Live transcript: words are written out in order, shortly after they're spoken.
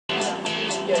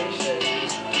Yeah, you should.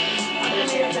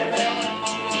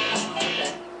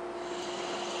 Okay.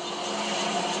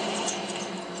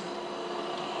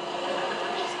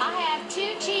 I have 2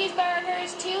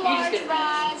 cheeseburgers, 2 large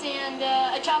fries, and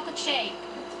a chocolate shake.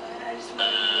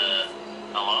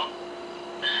 Hello?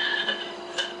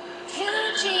 2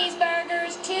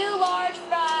 cheeseburgers, 2 large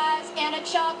fries, and a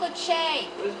chocolate shake.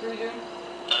 What's Bri doing?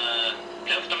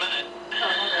 Just a minute. Oh,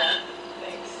 my bad.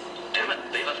 Thanks. Damn it,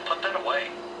 Beavis, put that away.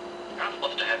 You're not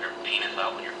supposed to have your penis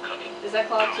out when you're cooking. Is that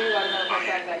cloud too? I don't know if I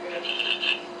cracked that good.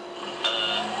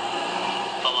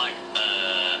 So like,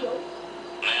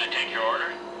 may I take your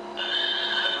order?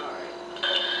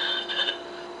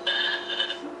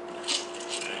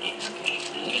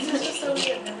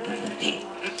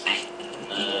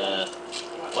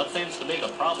 What seems to be the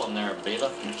problem there,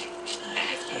 Beavis?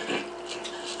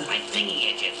 My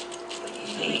thingy itches.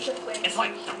 It's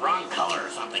like the wrong color or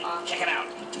something. Check it out.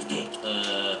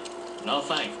 No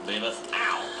thanks, Beavis.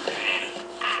 Ow.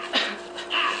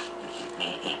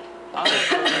 I'll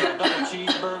have a double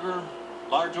cheeseburger,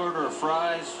 large order of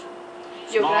fries,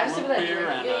 Yo, can I small sip root that beer,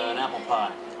 drink? and an apple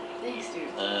pie. Thanks, dude.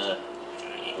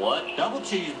 What? Double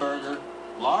cheeseburger,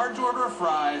 large order of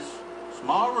fries,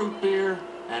 small root beer,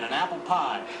 and an apple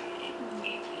pie.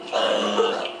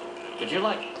 Could you,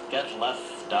 like, get less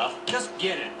stuff? Just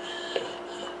get it.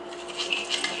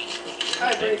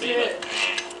 Alright, Hey, Bri, do it.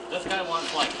 This guy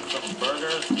wants, like, some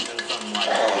burgers and some, like,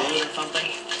 food or something.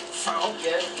 Oh,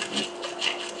 good.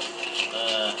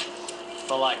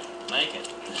 So, like, make it.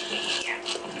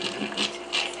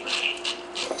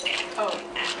 Oh,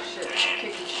 shit.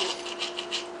 Kick the shit.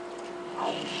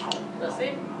 Let's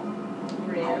see.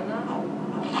 Brianna.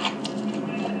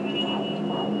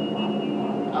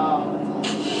 Oh,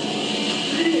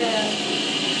 yeah.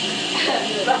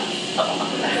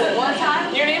 One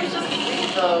time? Your name's just Bri,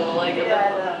 though. Like,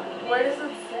 Yeah, where does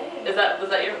it say? is that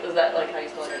like how you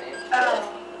spell your name?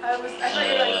 Oh, I thought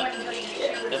you were like when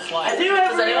you It's like I do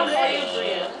have anyone call you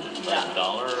Brianna? $1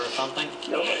 or something.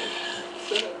 Nobody.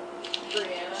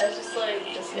 Brianna. It's just like,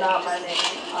 it's not my name.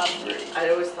 I'm Bri. I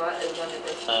always thought it was on your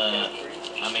birth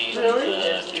certificate. I mean, Really?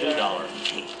 $2.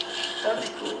 That'd be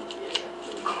cool.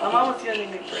 My mom was gonna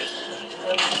name me Bri.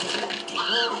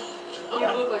 You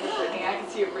look like a Brittany. I can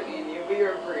see a Brittany in you, but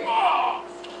you're a Bri. I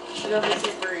don't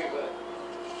see Bri, but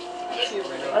I see a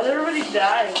Brittany. Why's everybody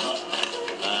dying?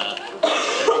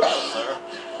 Sir.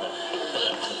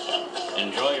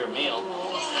 Enjoy your meal.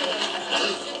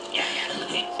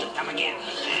 Come again.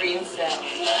 Bri and Steph.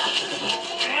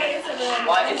 Why is everyone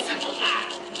Why dying? is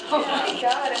Oh my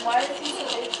god, and why is he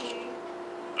so itchy?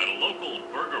 At a local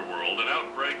burger world, an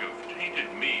outbreak of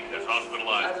tainted meat has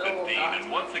hospitalized 15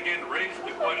 and once again raised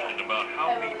the question about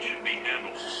how meat should be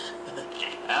handled.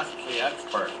 Ask the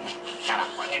expert. Shut up,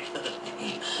 Brian.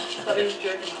 thought he was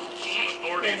jerking off.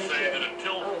 Authorities say that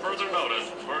until further notice,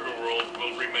 burger world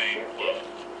will remain closed.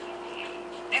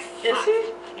 Is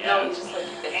he? No, Yeah, he's just like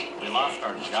itchy. we lost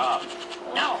our job.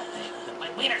 No, my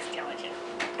wiener's still itching.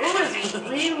 Ooh, it's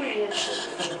really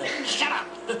itchy. Shut up.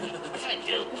 What should I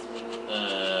do? I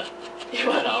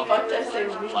don't know. Fuck that, say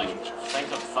really. Like,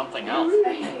 think of something else.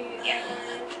 Yeah.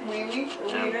 Weenie?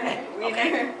 Okay.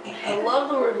 Wiener. I love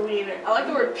the word wiener. I like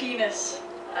the word penis.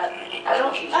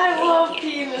 I love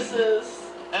penises.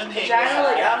 Okay, Vagina,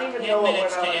 like, I don't even know 10 what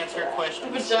minutes we're to on. answer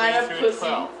questions. Vagina, 3 through pussy.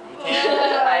 12. Okay?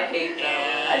 I hate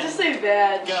that. I just say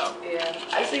bad. Go. Yeah.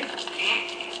 I say.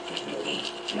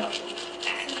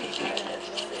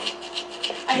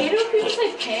 I hate it when people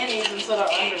say panties instead of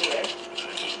underwear.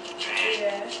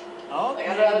 Yeah. Okay, Like,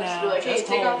 I'd rather just be now, like, hey, just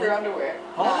take hold off your it. underwear.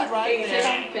 Hold Nah, it right hey, there. take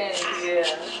off your panties. Yeah.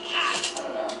 I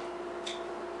don't know.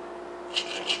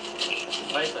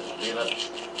 Face it, Beavis.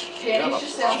 Panties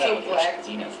just sound so black to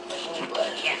me. Penis. Like, only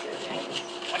black. Yeah.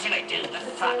 What should I do? This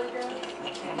sucks.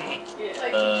 Yeah.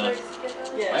 Like Uh, the chicks get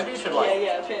those? Yeah. Maybe you should, like,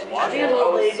 Yeah, panties. wash I think it. little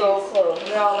Oh, ladies. so close.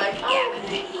 They're all like, oh,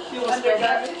 you want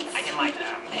undergarments? I can like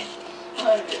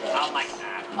I'll like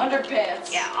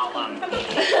Underpants. yeah, I'll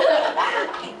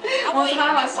One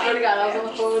time, I swear to God, I was on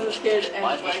the phone with this kid and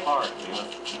Life's like hard,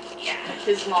 Beavis. yeah.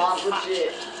 his mom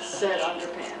legit said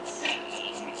underpants.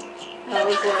 And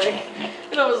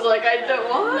I was like, I don't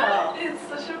want. It's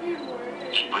such a weird word.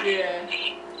 Yeah.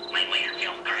 My wiener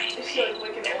feels great. Is she like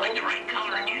looking It's like the old? right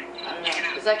color again. I don't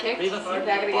know. Is that kicked? Beavis, Can we you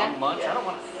pack it again? bum munch. I don't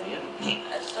want to see it.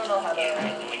 I just don't know how to.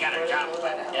 We got a job.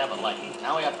 Yeah, but like,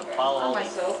 now we have to follow all these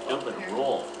myself. stupid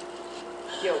rules.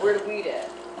 Yo, where the weed at?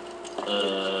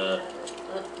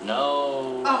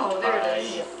 No. Oh, there it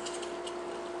is.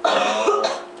 No.